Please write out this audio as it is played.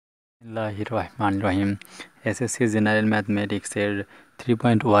বিসমিল্লাহির রহমানির রহিম। SSC general ম্যাথমেটিক্সের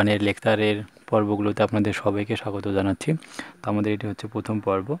 3.1 এর লেকচারের পর্বগুলোতে আপনাদের সবাইকে স্বাগত জানাচ্ছি। তো আমাদের এটি হচ্ছে প্রথম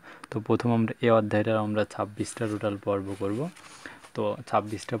পর্ব। তো প্রথম আমরা এই অধ্যায়টা আমরা 26টা টোটাল পর্ব করব। তো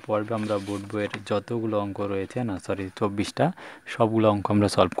 26টা পর্বে আমরা বোর্ড বইয়ের যতগুলো অঙ্ক রয়েছে 24টা সবগুলো অঙ্ক আমরা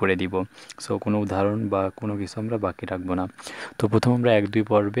সলভ করে দিব। সো কোনো উদাহরণ বা কোনো কিছু আমরা বাকি রাখবো না। তো প্রথম আমরা 1-2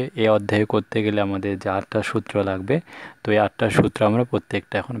 পর্বে এই অধ্যায় করতে গেলে আমাদের যে 8টা সূত্র লাগবে, তো এই 8টা সূত্র আমরা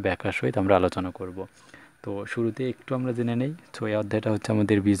প্রত্যেকটা এখন ব্যাখ্যার সহিত আমরা আলোচনা করব। তো শুরুতে একটু আমরা জেনে নেই। তো এই অধ্যায়টা হচ্ছে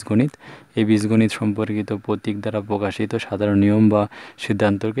আমাদের বীজগণিত। এই বীজগণিত সম্পর্কিত প্রতীক দ্বারা প্রকাশিত সাধারণ নিয়ম বা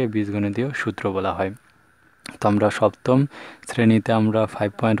সিদ্ধান্তকে বীজগণিতীয় সূত্র বলা হয়। তো আমরা সপ্তম শ্রেণীতে আমরা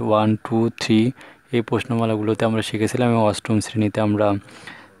 5.1, 2, 3 এই প্রশ্নমালাগুলোতে আমরা শিখেছিলাম, এবং অষ্টম শ্রেণীতে আমরা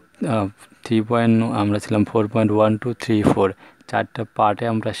আমরা ছিলাম 4.1, 2, 3, 4 চারটা পার্টে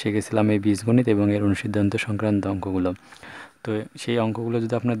আমরা শিখেছিলাম এই বীজগণিত এবং এর অনুসিদ্ধান্ত সংক্রান্ত অঙ্কগুলো। তো সেই অঙ্কগুলো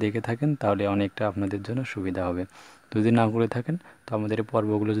যদি আপনারা দেখে থাকেন তাহলে অনেকটা আপনাদের জন্য সুবিধা হবে। যদি না করে থাকেন তো আমাদের এই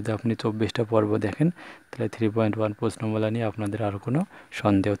পর্বগুলো যদি আপনি 24টা পর্ব দেখেন তাহলে 3.1 প্রশ্নমালা নিয়ে আপনাদের আর কোনো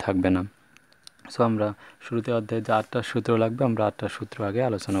সন্দেহ থাকবে না। সো আমরা শুরুতে অধ্যায়ে যে 8টা সূত্র লাগবে আমরা 8টা সূত্র আগে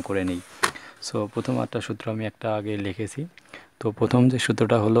আলোচনা করে নিই। সো প্রথম 8টা সূত্র আমি একটা আগে লিখেছি। তো প্রথম যে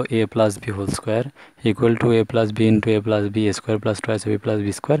সূত্রটা হলো a plus B whole square equal to a plus B into a plus B square plus twice ab plus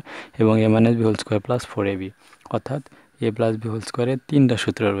B square এবং a minus B whole square plus 4ab। অর্থাৎ a প্লাস বি হোল স্কোয়ারের 3টা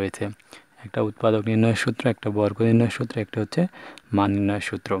সূত্র রয়েছে। একটা উৎপাদক নির্ণয়ের সূত্র, একটা বর্গ নির্ণয়ের সূত্র, একটা হচ্ছে মান নির্ণয়ের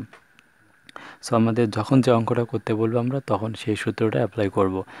সূত্র। সো আমাদের যখন যে অঙ্কটা করতে বলবো আমরা তখন সেই সূত্রটা অ্যাপ্লাই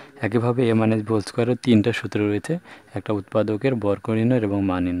করব। একইভাবে a মাইনাস বি হোল স্কোয়ারের 3টা সূত্র রয়েছে, একটা উৎপাদকের, বর্গ নির্ণয়ের এবং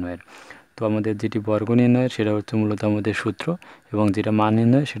মান নির্ণয়ের। তো আমাদের যেটি বর্গ নির্ণয়ের সেটা হচ্ছে মূলত আমাদের সূত্র, এবং যেটা মান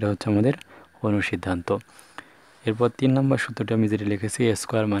নির্ণয় সেটা হচ্ছে আমাদের অনুসিদ্ধান্ত। এরপর 3 নম্বর সূত্রটি আমি যেটি লিখেছি a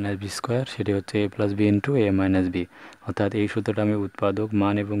square minus B square, সেটি হচ্ছে a plus B into a minus B. অর্থাৎ এই সূত্রটা আমি উৎপাদক,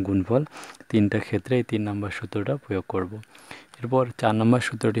 মান এবং গুণফল 3টার ক্ষেত্রে এই 3 নম্বর সূত্রটা প্রয়োগ করব। এরপর 4 নম্বর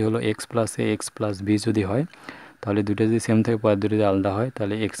সূত্রটি হলো এক্স প্লাস এ এক্স প্লাস বি যদি হয় তাহলে দুটো যদি সেম থাকে পরের দুটো যদি আলাদা হয়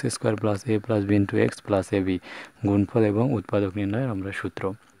তাহলে x square plus A plus B into x plus A B গুণফল এবং উৎপাদক নির্ণয়ের আমরা সূত্র।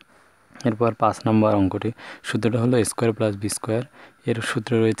 এরপর 5 নম্বর অঙ্কটি সূত্রটা হলো স্কোয়ার প্লাস বি স্কোয়ার। এর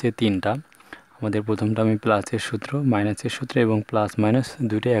সূত্র রয়েছে 3টা। আমাদের প্রথমটা আমি প্লাসের সূত্র, মাইনাসের সূত্র এবং প্লাস মাইনাস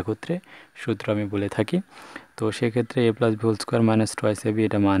দুইটা একত্রে সূত্র আমি বলে থাকি। তো সেক্ষেত্রে এ plus B whole square minus twice A B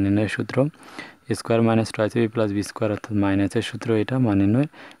এটা মান নির্ণয়ের সূত্র। Square minus twice A B plus B square অর্থাৎ মাইনাসের সূত্র, এটা মান নির্ণয়।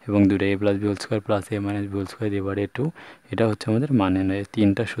 এবং দুটো এ plus B whole square plus এ minus B whole square divided 2 এটা হচ্ছে আমাদের মান নির্ণয়ের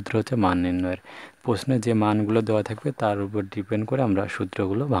 3টা সূত্র হচ্ছে মান নির্ণয়ের। প্রশ্নে যে মানগুলো দেওয়া থাকবে তার উপর ডিপেন্ড করে আমরা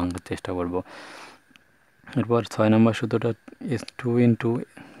সূত্রগুলো ভাঙার চেষ্টা করব। এরপর 6 নম্বর সূত্রটা টু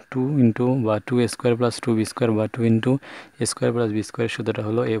ইন্টু বা 2 স্কোয়ার প্লাস 2 বি স্কোয়ার বা 2 into square plus B square সূত্রটা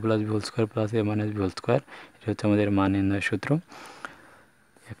হলো এ plus B whole square plus এ মাইনাস বি হোল স্কোয়ার। এটা হচ্ছে আমাদের মান নির্ণয়ের সূত্র।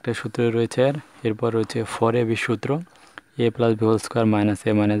 একটা সূত্র রয়েছে আর এরপর রয়েছে 4ab সূত্র, এ plus B whole square minus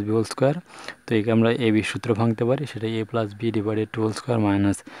এ মাইনাস বি হোল স্কোয়ার। তো একে আমরা এ বি সূত্র ভাঙতে পারি, সেটা এ plus B divided 2 whole square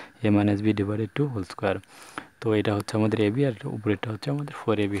minus এ minus B divided 2 whole square. তো এটা হচ্ছে আমাদের এ বি, আর উপরেরটা হচ্ছে আমাদের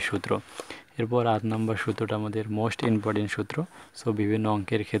 4ab সূত্র। এরপর 8 নম্বর সূত্রটা আমাদের মোস্ট ইম্পর্টেন্ট সূত্র। সো বিভিন্ন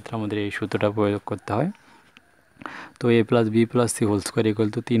অঙ্কের ক্ষেত্রে আমাদের এই সূত্রটা প্রয়োগ করতে হয়। তো এ plus B plus C whole square equal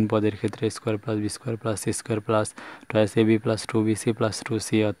to 3 পদের ক্ষেত্রে square plus B square plus C square plus twice A B plus 2bc plus 2c,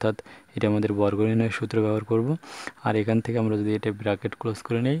 অর্থাৎ এটা আমাদের বর্গ নির্ণয়ের সূত্র ব্যবহার করব। আর এখান থেকে আমরা যদি এটা ব্র্যাকেট ক্লোজ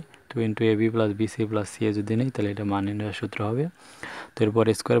করে নিই 2 into A B plus BC plus C এ যদি নেই তাহলে এটা মান নির্ণয়ের সূত্র হবে। তো এরপর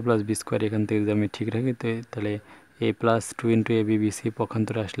স্কোয়ার প্লাস বি স্কোয়ার এখান থেকে যদি আমি ঠিক রাখি তো তাহলে এ plus 2 into A B BC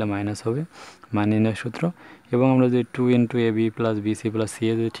পক্ষান্তরে আসলে মাইনাস হবে, মান নির্ণয়ের সূত্র। এবং আমরা যদি 2 into A B plus BC plus C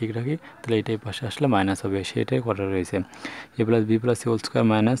এ যদি ঠিক রাখি তাহলে এটাই পাশে আসলে মাইনাস হবে, সেটাই করা রয়েছে। এ plus B plus C whole square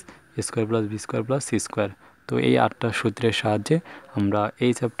minus square plus B square plus C square. তো এই 8টা সূত্রের সাহায্যে আমরা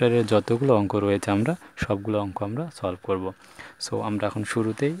এই চ্যাপ্টারের যতগুলো অঙ্ক রয়েছে আমরা সবগুলো অঙ্ক আমরা সলভ করব। সো আমরা এখন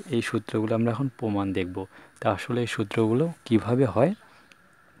শুরুতেই এই সূত্রগুলো আমরা এখন প্রমাণ দেখব। তা আসলে এই সূত্রগুলো কিভাবে হয়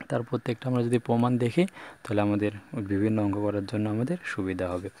তার প্রত্যেকটা আমরা যদি প্রমাণ দেখি তাহলে আমাদের বিভিন্ন অঙ্ক করার জন্য আমাদের সুবিধা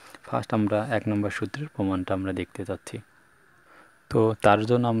হবে। ফার্স্ট আমরা 1 নম্বর সূত্রের প্রমাণটা আমরা দেখতে চাচ্ছি। তো তার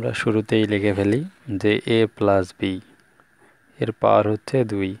জন্য আমরা শুরুতেই লিখে ফেলি যে এ প্লাস বি এর পাওয়ার হচ্ছে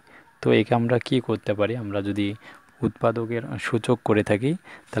 2। তো একে আমরা কি করতে পারি, আমরা যদি উৎপাদকের সূচক করে থাকি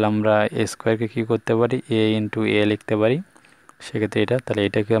তাহলে আমরা এ স্কোয়ারকে কী করতে পারি, এ ইন্টু এ লিখতে পারি। সেক্ষেত্রে এটা তাহলে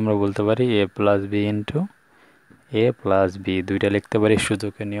এটাকে আমরা বলতে পারি এ প্লাস বি ইন্টু এ প্লাস বি, দুইটা লিখতে পারি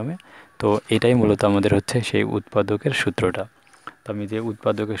সূচকের নিয়মে। তো এটাই মূলত আমাদের হচ্ছে সেই উৎপাদকের সূত্রটা। তো আমি যে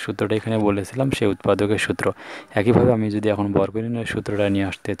উৎপাদকের সূত্রটা এখানে বলেছিলাম সেই উৎপাদকের সূত্র। একইভাবে আমি যদি এখন বর্গ নির্ণয়ের সূত্রটা নিয়ে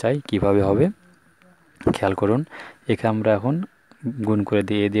আসতে চাই কিভাবে হবে খেয়াল করুন। একে আমরা এখন গুণ করে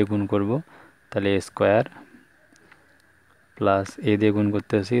দিই, এ দিয়ে গুণ করব, তাহলে এ স্কোয়ার প্লাস এ দিয়ে গুণ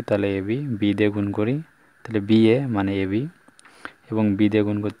করতেছি তাহলে এবি, বি দিয়ে গুণ করি তাহলে বি এ মানে এবি, এবং বি দিয়ে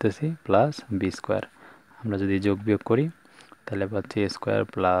গুণ করতেছি প্লাস বি স্কোয়ার। আমরা যদি যোগ বিয়োগ করি তাহলে পাচ্ছি এ স্কোয়ার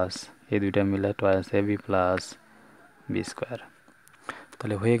প্লাস এই দুইটা মিলে toys AB plus B square.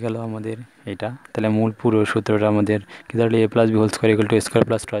 তাহলে হয়ে গেল আমাদের এটা। তাহলে মূল পুরো সূত্রটা আমাদের কি তাহলে এ plus B whole square equal to A square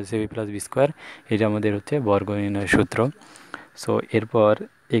plus toys AB plus B square, এটা আমাদের হচ্ছে বর্গ নির্ণয়ের সূত্র। সো এরপর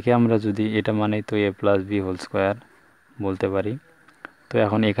একে আমরা যদি এটা মানেই তো এ প্লাস বি হোল স্কোয়ার বলতে পারি। তো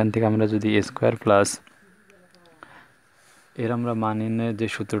এখন এখান থেকে আমরা যদি এ স্কোয়ার প্লাস এর আমরা মান নির্ণয়ের যে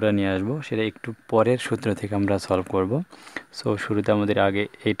সূত্রটা নিয়ে আসবো সেটা একটু পরের সূত্র থেকে আমরা সলভ করব। সো শুরুতে আমাদের আগে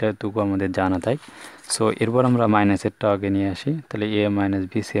এইটাটুকু আমাদের জানা তাই। সো এরপর আমরা মাইনাসেরটা আগে নিয়ে আসি। তাহলে এ মাইনাস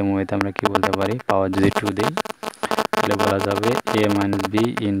বি সেম ওয়েতে আমরা কী বলতে পারি, পাওয়ার যদি 2 দিই তাহলে বলা যাবে এ মাইনাস বি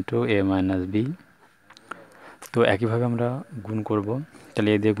ইন্টু এ মাইনাস বি। তো একইভাবে আমরা গুণ করব। তাহলে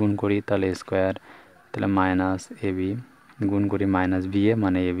এ দিয়ে গুণ করি তাহলে স্কোয়ার, তাহলে মাইনাস এ বি গুণ করি মাইনাস বি এ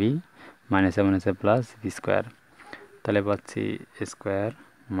মানে এ বি, মাইনাসে প্লাস বি স্কোয়ার। তাহলে পাচ্ছি square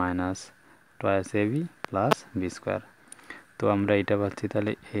minus toys A B plus B square. তো আমরা এটা পাচ্ছি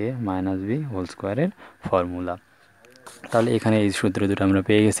তাহলে এ মাইনাস বি হোল স্কোয়ারের ফর্মুলা। তাহলে এখানে এই সূত্র দুটো আমরা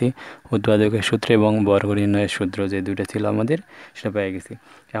পেয়ে গেছি, উৎপাদকের সূত্র এবং বর্গ নির্ণয়ের সূত্র যে দুটো ছিল আমাদের সেটা পেয়ে গেছি।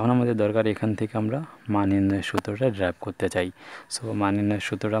 এখন আমাদের দরকার এখান থেকে আমরা মান নির্ণয়ের সূত্রটা ড্রাইভ করতে চাই। সো মান নির্ণয়ের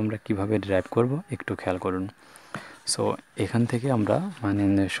সূত্রটা আমরা কিভাবে ড্রাইভ করব একটু খেয়াল করুন। সো এখান থেকে আমরা মান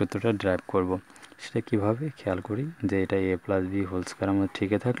নির্ণয়ের সূত্রটা ড্রাইভ করব, সেটা কীভাবে খেয়াল করি যে এটা এ প্লাস বি হোল স্কোয়ার আমার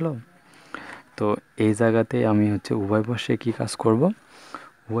ঠিকই থাকলো। তো এই জায়গাতে আমি হচ্ছে উভয় পক্ষে কী কাজ করব,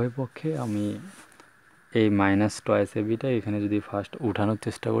 উভয় পক্ষে আমি এই মাইনাস টয়েস এ বিটা এখানে যদি ফার্স্ট উঠানোর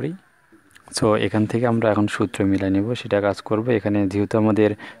চেষ্টা করি। সো এখান থেকে আমরা এখন সূত্র মিলাই নেব, সেটা কাজ করব। এখানে যেহেতু আমাদের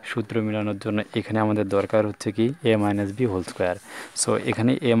সূত্র মিলানোর জন্য এখানে আমাদের দরকার হচ্ছে কি এ minus B whole square. So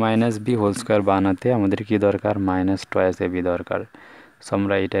এখানে এ মাইনাস বি হোল স্কোয়ার বানাতে আমাদের কি দরকার, মাইনাস টয়েস এ বি দরকার। সো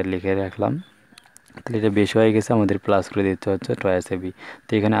আমরা এটা লিখে রাখলাম। তাহলে এটা বেশি হয়ে গেছে, আমাদের প্লাস করে দিতে হচ্ছে টয়েস এ বি।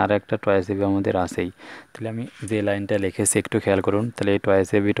 তো এখানে আর একটা টয়েস এ বি আমাদের আসেই। তাহলে আমি যে লাইনটা লিখেছি একটু খেয়াল করুন। তাহলে এই টয়েস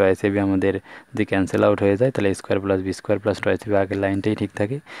এ বি আমাদের যে ক্যান্সেল আউট হয়ে যায়, তাহলে square plus B square plus toys A B আগের লাইনটাই ঠিক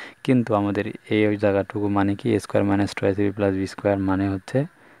থাকে। কিন্তু আমাদের এই ওই জায়গাটুকু মানে কি এ square minus toys A B plus B square মানে হচ্ছে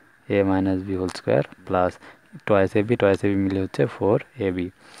এ minus B whole square plus toys A B মিলে হচ্ছে 4ab।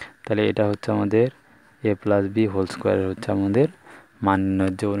 তাহলে এটা হচ্ছে আমাদের এ প্লাস বি হোল স্কোয়ার হচ্ছে আমাদের মান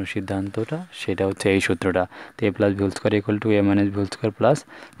নির্ণয়ের যে অনুসিদ্ধান্তটা, সেটা হচ্ছে এই সূত্রটা। তো এ plus B whole square equal to A minus B whole square plus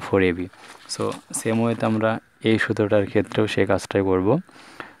 4ab। So same ওয়েতে আমরা এই সূত্রটার ক্ষেত্রেও সে কাজটাই করব।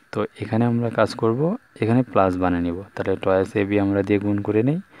 তো এখানে আমরা কাজ করব, এখানে প্লাস বানিয়ে নিব। তাহলে টয়েস এ বি আমরা দিয়ে গুণ করে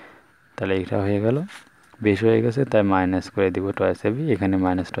নিই, তাহলে এটা হয়ে গেল, বেশি হয়ে গেছে তাই মাইনাস করে দিব টয়েস এ বি। এখানে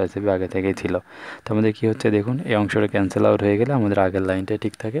মাইনাস টয়েস এ বি আগে থেকেই ছিল। তো আমাদের কী হচ্ছে দেখুন, এই অংশটা ক্যান্সেল আউট হয়ে গেলে আমাদের আগের লাইনটা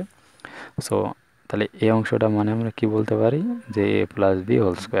ঠিক থাকে। সো তাহলে এই অংশটা মানে আমরা কি বলতে পারি যে এ plus B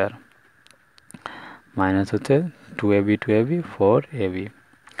whole square minus হচ্ছে 2ab 4ab।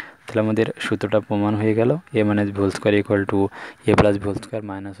 তাহলে আমাদের সূত্রটা প্রমাণ হয়ে গেল, এ minus B whole square equal to A plus B whole square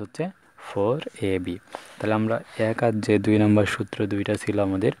minus হচ্ছে 4ab। তাহলে আমরা এক আর যে 2 নম্বর সূত্র দুইটা ছিল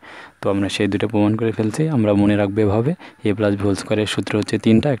আমাদের, তো আমরা সেই দুটো প্রমাণ করে ফেলছি। আমরা মনে রাখবো এভাবে, এ প্লাস বি হোল স্কোয়ারের সূত্র হচ্ছে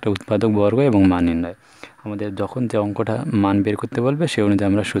 3টা, একটা উৎপাদক, বর্গ এবং মান নির্ণয়। আমাদের যখন যে অঙ্কটা মান বের করতে বলবে সেই অনুযায়ী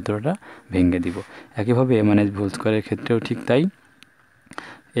আমরা সূত্রটা ভেঙে দিব। একইভাবে এ মাইনাস বি হোল স্কোয়ারের ক্ষেত্রেও ঠিক তাই,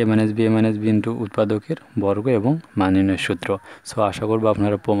 এ মাইনাস বি ইন্টু উৎপাদকের বর্গ এবং মান নির্ণয়ের সূত্র। সো আশা করবো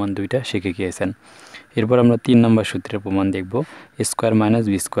আপনারা প্রমাণ দুইটা শিখে গিয়েছেন। এরপর আমরা 3 নম্বর সূত্রের প্রমাণ দেখব, এ স্কোয়ার মাইনাস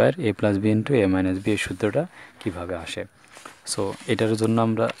বি স্কোয়ার এ প্লাস বি ইন্টু এ মাইনাস বি এর সূত্রটা কীভাবে আসে। সো এটার জন্য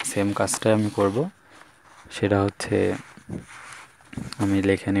আমরা সেম কাজটাই আমি করব, সেটা হচ্ছে আমি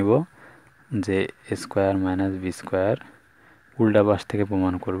লিখে নিব যে এ স্কোয়ার মাইনাস বি স্কোয়ার উল্টা পাশ থেকে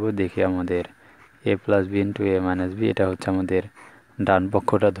প্রমাণ করব। দেখি আমাদের এ প্লাস বি ইন্টু এ মাইনাস বি, এটা হচ্ছে আমাদের ডান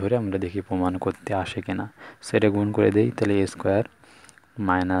পক্ষটা ধরে আমরা দেখি প্রমাণ করতে আসে কিনা। সেটা গুণ করে দিই, তাহলে এ স্কোয়ার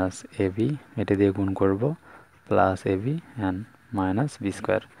মাইনাস এ বি এটা দিয়ে গুণ করব plus A B and minus B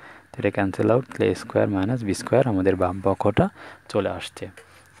square. তো এটা ক্যান্সেল আউট, তাহলে এ স্কোয়ার মাইনাস বি স্কোয়ার আমাদের বাম পক্ষটা চলে আসছে।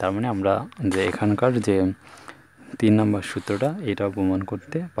 তার মানে আমরা যে এখানকার যে 3 নম্বর সূত্রটা এটাও প্রমাণ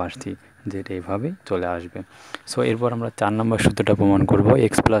করতে পারছি, যেটা এইভাবেই চলে আসবে। সো এরপর আমরা 4 নম্বর সূত্রটা প্রমাণ করব,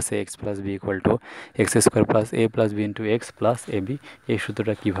 x plus A x plus B equal to x square plus A plus B into x plus A B. এই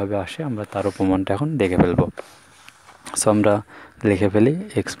সূত্রটা কীভাবে আসে আমরা তারও প্রমাণটা এখন দেখে ফেলব। সো আমরা লিখে ফেলি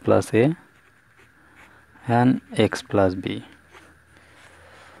x plus A and x plus B.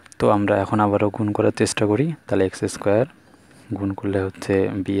 তো আমরা এখন আবারও গুণ করার চেষ্টা করি। তাহলে এক্স স্কোয়ার গুণ করলে হচ্ছে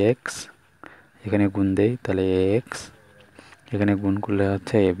বি এক্স, এখানে গুণ দেই তাহলে এ এক্স, এখানে গুণ করলে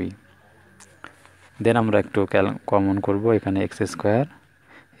হচ্ছে এ বি। দেন আমরা একটু কমন করব, এখানে এক্স স্কোয়ার,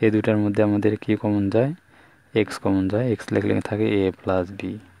 এই দুটার মধ্যে আমাদের কি কমন যায়, এক্স কমন যায়, এক্স লিখলে থাকে এ plus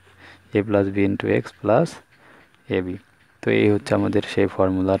B into x plus A B. তো এই হচ্ছে আমাদের সেই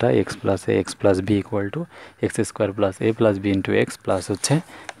ফর্মুলাটা, x plus A x plus B equal to x square plus A plus B into x plus হচ্ছে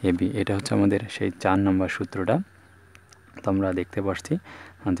এ বি। এটা হচ্ছে আমাদের সেই 4 নম্বর সূত্রটা। তো আমরা দেখতে পাচ্ছি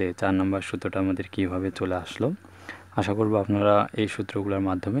যে 4 নম্বর সূত্রটা আমাদের কীভাবে চলে আসলো। আশা করব আপনারা এই সূত্রগুলোর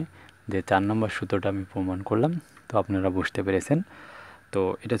মাধ্যমে যে 4 নম্বর সূত্রটা আমি প্রমাণ করলাম, তো আপনারা বুঝতে পেরেছেন। তো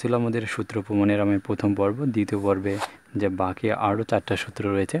এটা ছিল আমাদের সূত্র প্রমাণের আমি প্রথম পর্ব। দ্বিতীয় পর্বে যে বাকি আরও 4টা সূত্র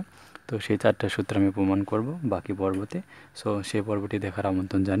রয়েছে, তো সেই 4টা সূত্র আমি প্রমাণ করব বাকি পর্বতে। সো সেই পর্বটি দেখার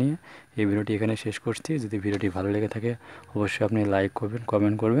আমন্ত্রণ জানিয়ে এই ভিডিওটি এখানে শেষ করছি। যদি ভিডিওটি ভালো লেগে থাকে অবশ্যই আপনি লাইক করবেন,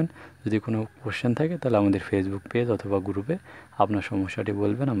 কমেন্ট করবেন। যদি কোনো কোশ্চেন থাকে তাহলে আমাদের ফেসবুক পেজ অথবা গ্রুপে আপনার সমস্যাটি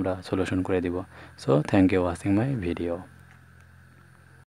বলবেন, আমরা সলিউশন করে দিব। So thank you watching my video.